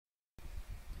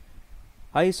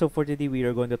Hi, so for today we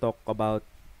are going to talk about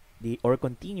or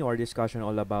continue our discussion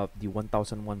all about the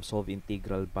 1001 solve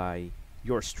integral by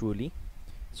yours truly.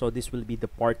 So this will be the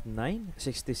part 9,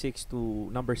 66 to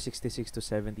number 66 to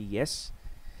 70. Yes,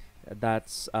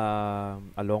 that's a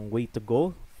long way to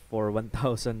go for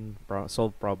 1000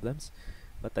 solved problems,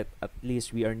 but at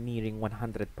least we are nearing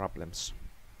 100 problems.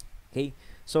 Okay,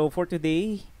 so for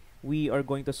today we are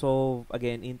going to solve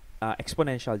again in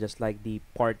exponential, just like the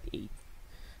part 8.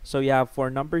 So yeah,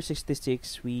 for number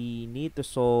 66, we need to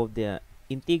solve the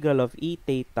integral of e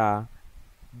theta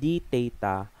d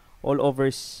theta all over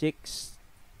 6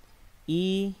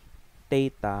 e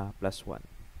theta plus 1.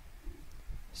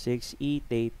 6 e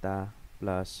theta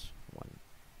plus 1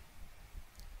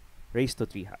 raised to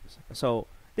 3 halves. So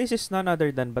this is none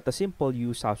other than but a simple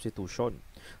u substitution.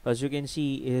 As you can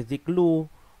see, the clue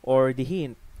or the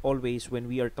hint always when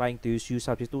we are trying to use u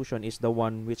substitution is the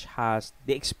one which has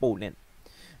the exponent.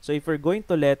 So if we're going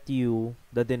to let u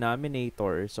the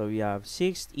denominator, so we have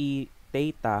 6e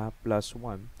theta plus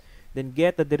 1, then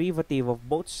get the derivative of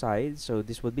both sides, so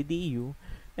this would be du,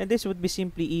 and this would be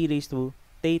simply e raised to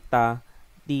theta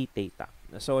d theta.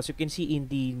 So as you can see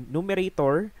in the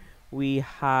numerator, we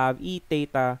have e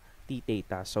theta d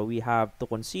theta. So we have to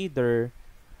consider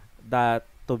that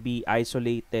to be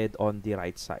isolated on the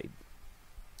right side.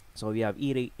 So we have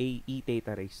e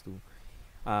theta raised to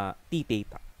t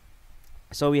theta.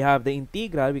 So we have the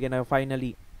integral. We can now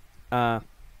finally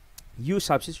u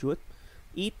substitute.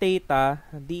 E theta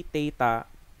d theta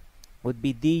would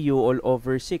be du all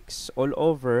over 6 all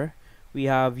over. We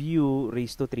have u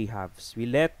raised to 3 halves. We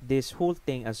let this whole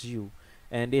thing as u,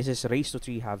 and this is raised to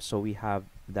 3 halves. So we have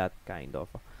that kind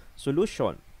of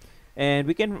solution.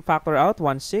 And we can factor out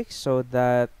 1/6 so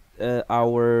that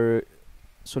our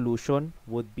solution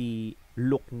would be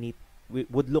look neat.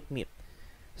 Would look neat.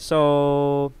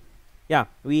 So yeah,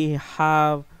 we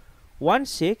have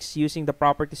 1/6 using the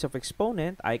properties of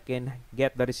exponent. I can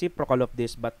get the reciprocal of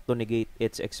this but to negate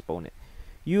its exponent.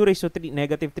 U raised to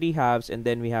negative 3 halves, and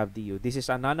then we have du. This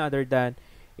is none other than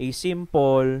a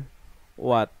simple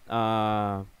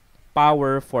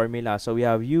power formula. So we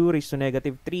have u raised to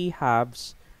negative 3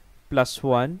 halves plus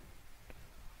 1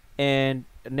 and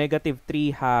negative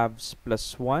 3 halves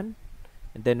plus 1,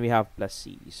 and then we have plus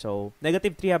c. So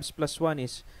negative 3 halves plus 1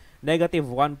 is negative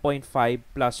 1.5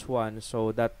 plus 1, so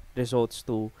that results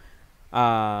to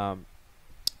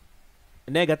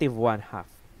negative 1/2.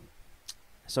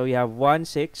 So we have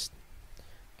 1/6,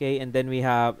 okay, and then we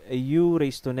have u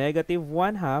raised to negative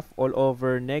 1/2 all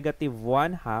over negative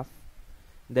 1/2,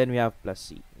 then we have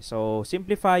plus c. So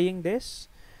simplifying this,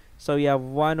 so we have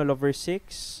 1 all over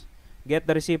 6, get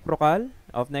the reciprocal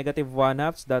of negative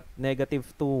 1/2, that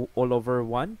negative 2 all over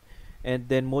 1,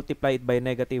 and then multiply it by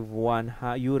negative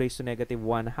 1/2, u raised to negative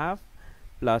 1/2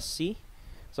 plus c.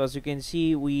 So as you can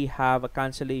see, we have a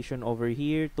cancellation over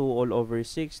here, 2 all over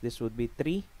 6, this would be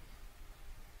 3.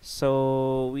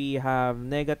 So we have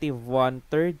negative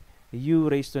 1/3 u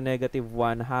raised to negative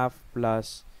 1/2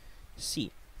 plus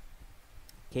c.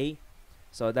 Okay,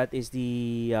 so that is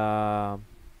the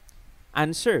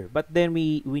answer. But then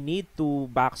we need to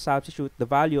back substitute the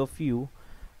value of u.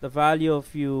 The value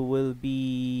of u will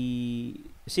be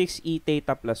 6e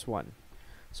theta plus 1.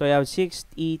 So we have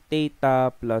 6e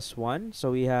theta plus 1.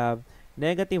 So we have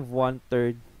negative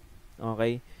 1/3.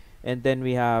 Okay. And then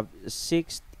we have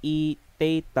 6e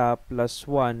theta plus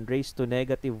 1 raised to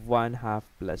negative 1/2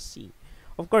 plus c.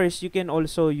 Of course, you can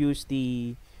also use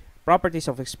the properties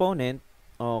of exponent.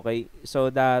 Okay.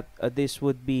 So that this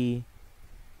would be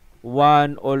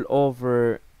 1 all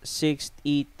over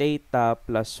 6e theta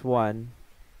plus 1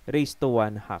 raised to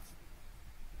 1/2.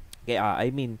 Okay,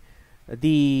 I mean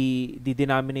the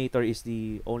denominator is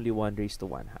the only 1 raised to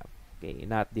 1/2. Okay,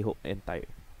 not the whole entire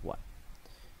 1.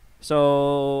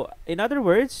 So in other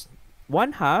words,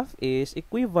 1/2 is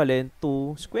equivalent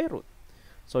to square root.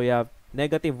 So you have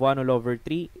negative 1 all over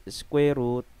 3 square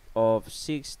root of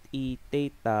 6e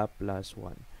theta plus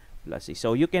 1 plus c.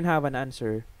 So you can have an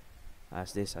answer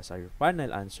as this as our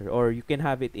final answer, or you can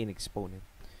have it in exponent.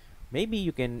 Maybe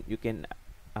you can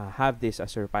have this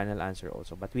as your final answer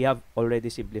also, but we have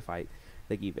already simplified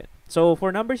the given. So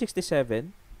for number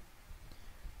 67,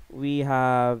 we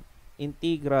have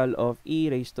integral of e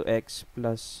raised to x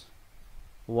plus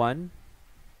 1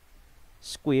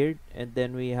 squared, and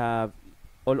then we have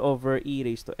all over e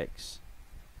raised to x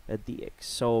dx.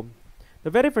 So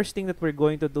the very first thing that we're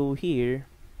going to do here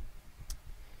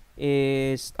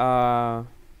is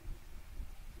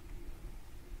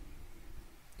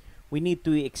we need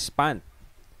to expand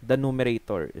the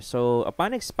numerator. So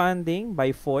upon expanding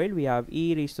by FOIL, we have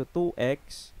e raised to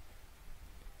 2x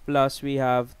plus we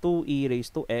have 2e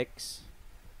raised to x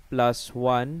plus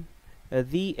 1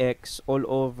 dx all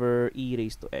over e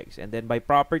raised to x. And then by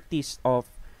properties of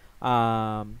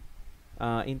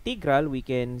integral, we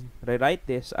can rewrite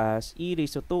this as e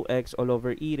raised to 2x all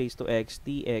over e raised to x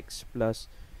dx plus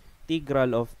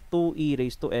integral of 2e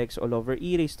raised to x all over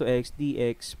e raised to x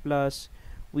dx plus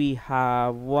we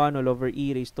have 1 all over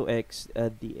e raised to x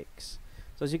dx.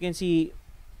 So as you can see,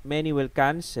 many will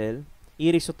cancel.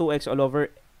 E raised to 2x all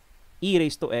over e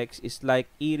raised to x is like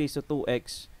e raised to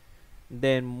 2x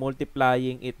then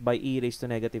multiplying it by e raised to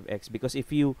negative x, because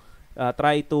if you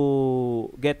try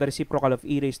to get the reciprocal of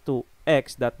e raised to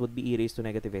x, that would be e raised to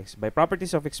negative x. By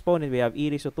properties of exponent, we have e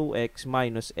raised to 2x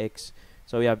minus x,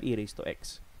 so we have e raised to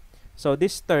x. So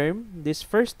this term, this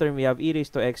first term, we have e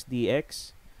raised to x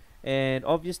dx, and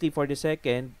obviously for the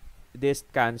second, this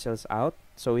cancels out,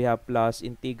 so we have plus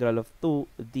integral of 2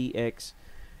 dx.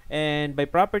 And by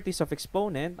properties of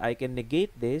exponent, I can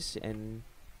negate this and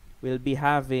we'll be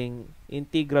having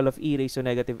integral of e raised to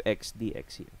negative x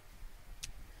dx here.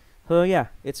 So yeah,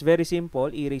 it's very simple.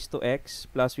 E raised to x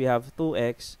plus we have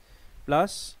 2x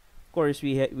plus, of course,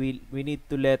 we need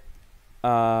to let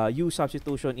u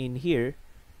substitution in here,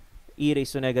 e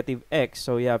raised to negative x.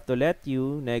 So we have to let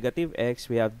u negative x.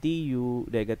 We have du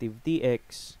negative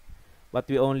dx, but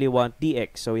we only want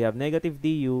dx. So we have negative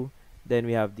du, then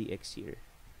we have dx here.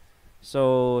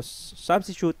 So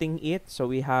substituting it, so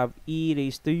we have e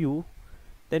raised to u,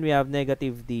 then we have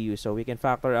negative du. So we can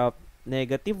factor out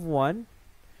negative 1.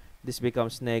 This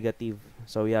becomes negative.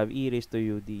 So we have e raised to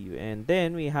u du. And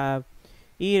then we have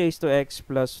e raised to x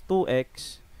plus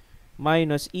 2x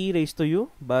minus e raised to u,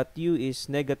 but u is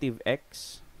negative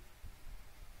x.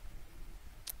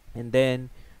 And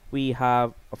then we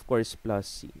have, of course, plus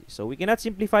c. So we cannot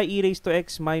simplify e raised to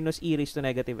x minus e raised to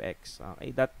negative x.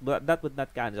 Okay, that would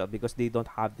not cancel because they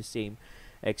don't have the same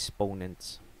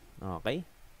exponents. Okay,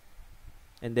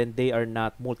 and then they are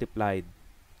not multiplied.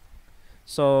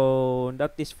 So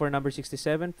that is for number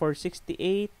 67. For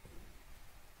 68,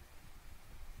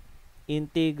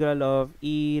 integral of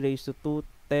e raised to 2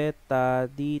 theta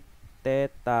d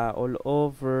theta all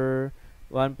over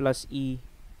 1 plus 3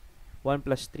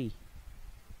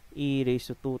 e raised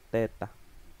to 2 theta.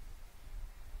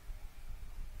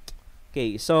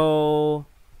 Okay, so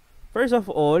first of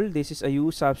all, this is a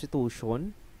u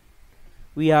substitution.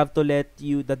 We have to let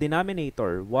u, the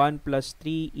denominator, 1 plus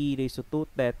 3 e raised to 2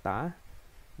 theta,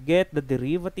 get the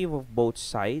derivative of both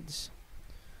sides.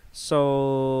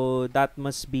 So that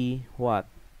must be what?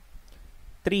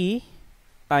 3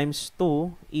 times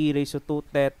 2 e raised to 2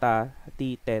 theta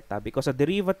d theta, because a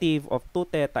derivative of 2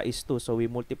 theta is 2, so we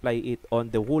multiply it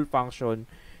on the whole function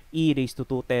e raised to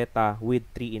 2 theta with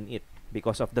 3 in it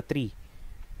because of the 3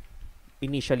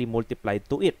 initially multiplied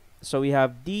to it. So we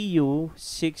have du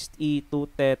 6e 2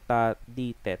 theta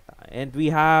d theta, and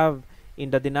we have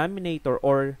in the denominator,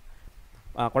 or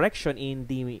correction, in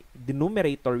the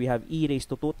numerator, we have e raised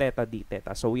to 2 theta d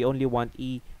theta. So we only want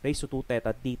e raised to 2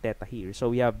 theta d theta here. So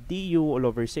we have du all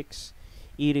over 6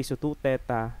 e raised to 2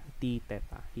 theta d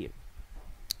theta here.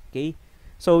 Okay,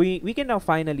 so we can now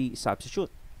finally substitute.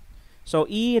 So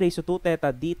e raised to 2 theta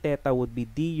d theta would be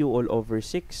du all over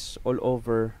 6 all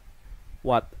over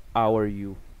what? Our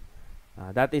u.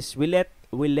 That is, we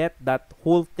let that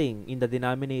whole thing in the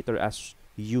denominator as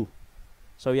u.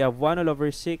 So we have 1 all over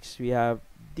 6, we have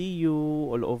du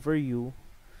all over u.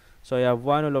 So we have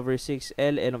 1 all over 6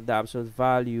 ln of the absolute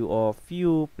value of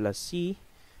u plus c.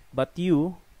 But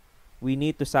u, we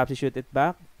need to substitute it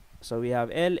back. So we have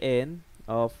ln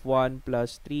of 1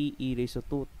 plus 3 e raised to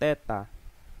 2 theta.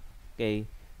 Okay,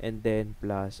 and then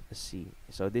plus c.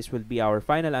 So this will be our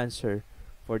final answer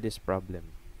for this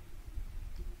problem.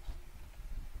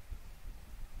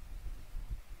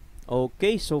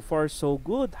 Okay, so far so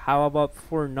good. How about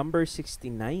for number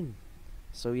 69?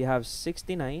 So we have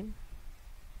 69.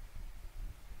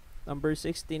 Number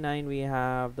 69, we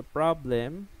have the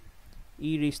problem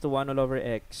e raised to 1 all over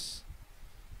x.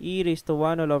 E raised to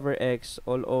 1 all over x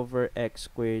all over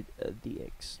x squared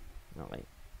dx. Okay.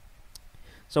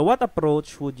 So what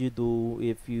approach would you do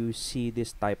if you see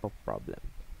this type of problem?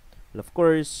 Well, of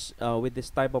course, with this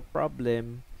type of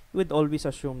problem, you would always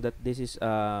assume that this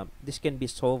can be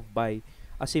solved by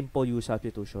a simple u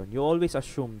substitution. You always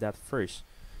assume that first.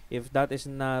 If that is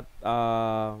not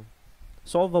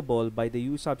solvable by the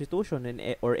u substitution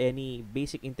or any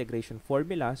basic integration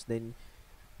formulas, then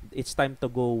it's time to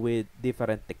go with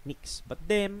different techniques. But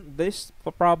then this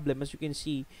problem, as you can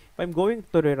see, if I'm going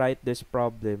to rewrite this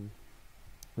problem,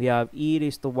 we have e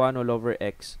raised to 1 all over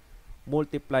x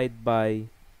multiplied by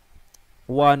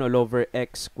 1 all over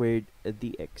x squared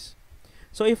dx.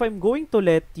 So if I'm going to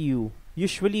let u,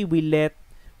 usually we let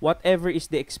whatever is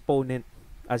the exponent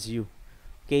as u.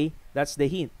 Okay, that's the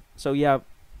hint. So you have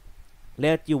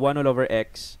let u 1 all over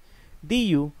x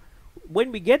du.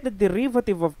 When we get the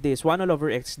derivative of this 1 all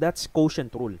over x, that's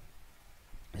quotient rule.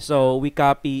 So we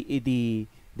copy the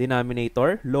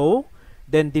denominator, low,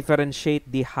 then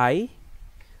differentiate the high,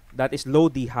 that is low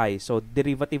d high. So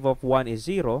derivative of 1 is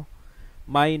 0,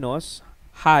 minus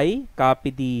high,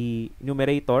 copy the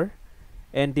numerator,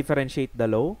 and differentiate the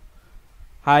low,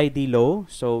 high d low.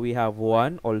 So we have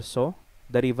 1 also,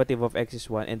 derivative of x is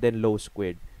 1, and then low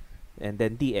squared, and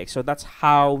then dx. So that's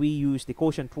how we use the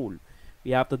quotient rule.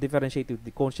 We have to differentiate with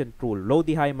the quotient rule, low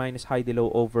d high minus high d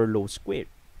low over low squared.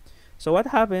 So what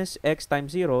happens? X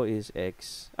times 0 is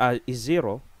is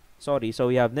 0. Sorry, so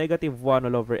we have negative 1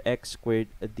 all over x squared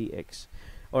dx.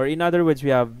 Or in other words,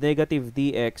 we have negative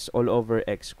dx all over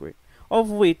x squared, of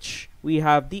which we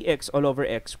have dx all over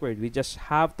x squared. We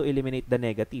just have to eliminate the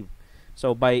negative.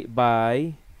 So by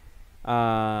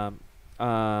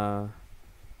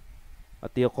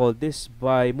what do you call this?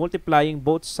 By multiplying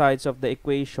both sides of the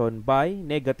equation by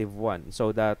negative 1.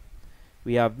 So that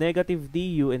we have negative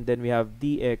du and then we have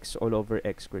dx all over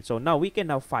x squared. So now we can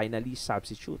now finally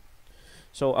substitute.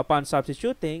 So upon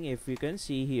substituting, if you can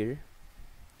see here,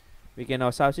 we can now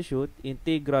substitute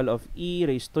integral of e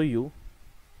raised to u,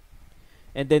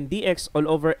 and then dx all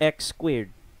over x squared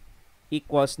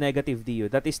equals negative du.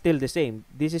 That is still the same.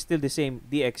 This is still the same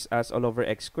dx as all over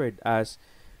x squared as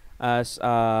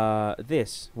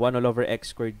this 1 all over x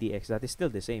squared dx. That is still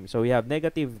the same. So we have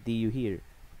negative du here.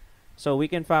 So we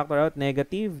can factor out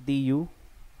negative du,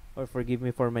 or forgive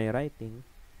me for my writing.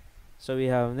 So we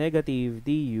have negative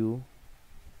du.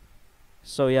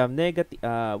 So we have negative,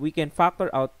 we can factor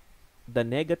out the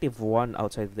negative 1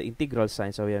 outside of the integral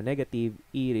sign. So we have negative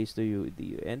e raised to u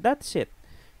du. And that's it.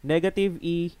 Negative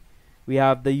e, we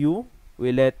have the u,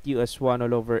 we let u as 1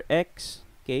 all over x,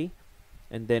 okay?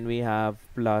 And then we have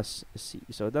plus c.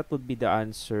 So that would be the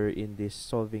answer in this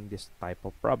solving this type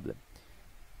of problem.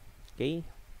 Okay?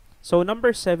 So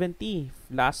number 70,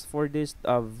 last for this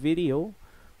video,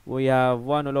 we have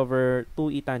 1 all over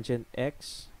 2e tangent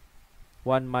x,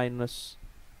 1 minus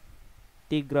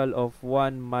integral of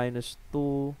 1 minus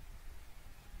 2e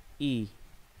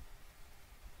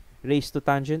raised to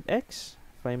tangent x,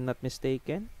 if I'm not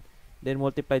mistaken, then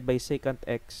multiplied by secant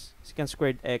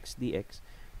squared x dx.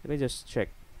 Let me just check.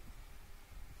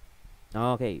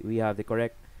 Okay, we have the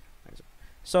correct answer.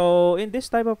 So in this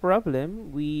type of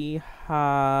problem, we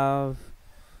have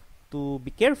to be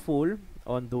careful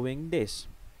on doing this.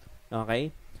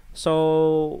 Okay,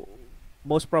 so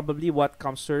most probably what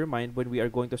comes to your mind when we are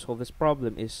going to solve this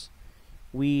problem is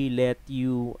we let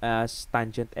u as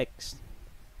tangent x.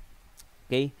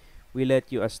 Okay, we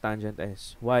let u as tangent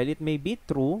x. While it may be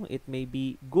true, it may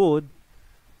be good,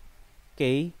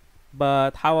 okay,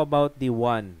 but how about the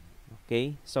 1?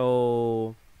 Okay,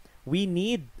 so we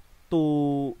need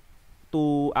to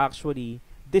actually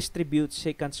distribute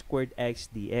secant squared x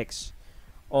dx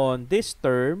on this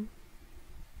term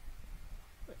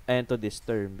and to this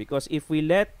term, because if we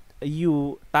let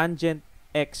u tangent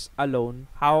x alone,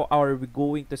 how are we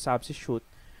going to substitute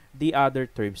the other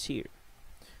terms here?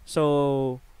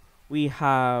 So we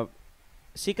have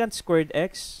secant squared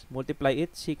x, multiply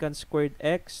it, secant squared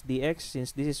x dx,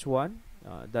 since this is 1,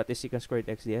 that is secant squared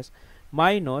x dx,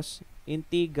 minus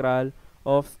integral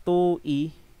of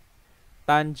 2e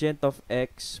tangent of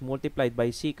x multiplied by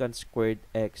secant squared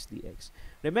x dx.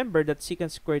 Remember that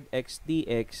secant squared x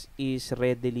dx is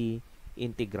readily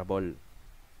integrable.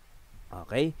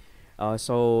 Okay?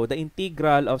 So the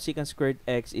integral of secant squared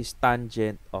x is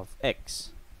tangent of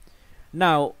x.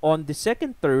 Now, on the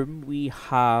second term, we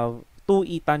have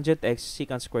 2e tangent x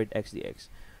secant squared x dx.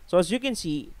 So as you can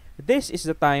see, this is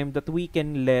the time that we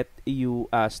can let u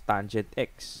as tangent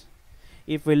x.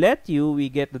 If we let u, we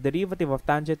get the derivative of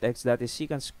tangent x, that is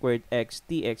secant squared x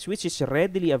dx, which is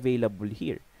readily available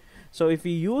here. So if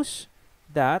we use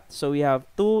that, so we have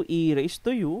 2e raised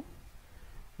to u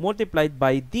multiplied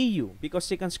by du, because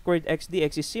secant squared x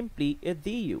dx is simply a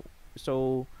du.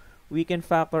 So we can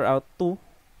factor out 2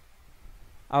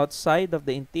 outside of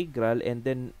the integral and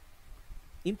then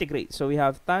integrate. So we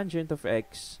have tangent of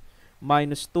x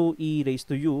minus 2e raised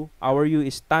to u. Our u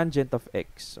is tangent of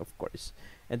x, of course.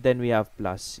 And then we have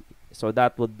plus c. So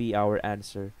that would be our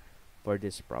answer for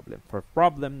this problem, for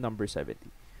problem number 70.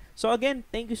 So again,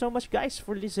 thank you so much guys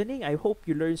for listening. I hope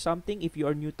you learned something. If you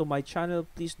are new to my channel,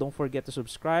 please don't forget to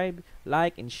subscribe,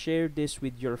 like, and share this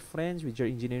with your friends, with your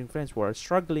engineering friends who are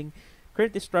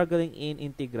currently struggling in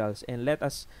integrals, and let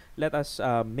us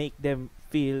make them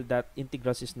feel that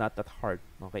integrals is not that hard.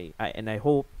 Okay, and I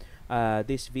hope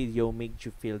this video made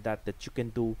you feel that you can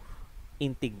do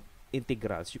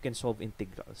integrals. You can solve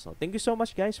integrals. So thank you so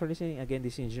much, guys, for listening. Again,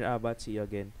 this is Jei Abat. See you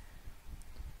again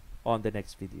on the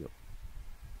next video.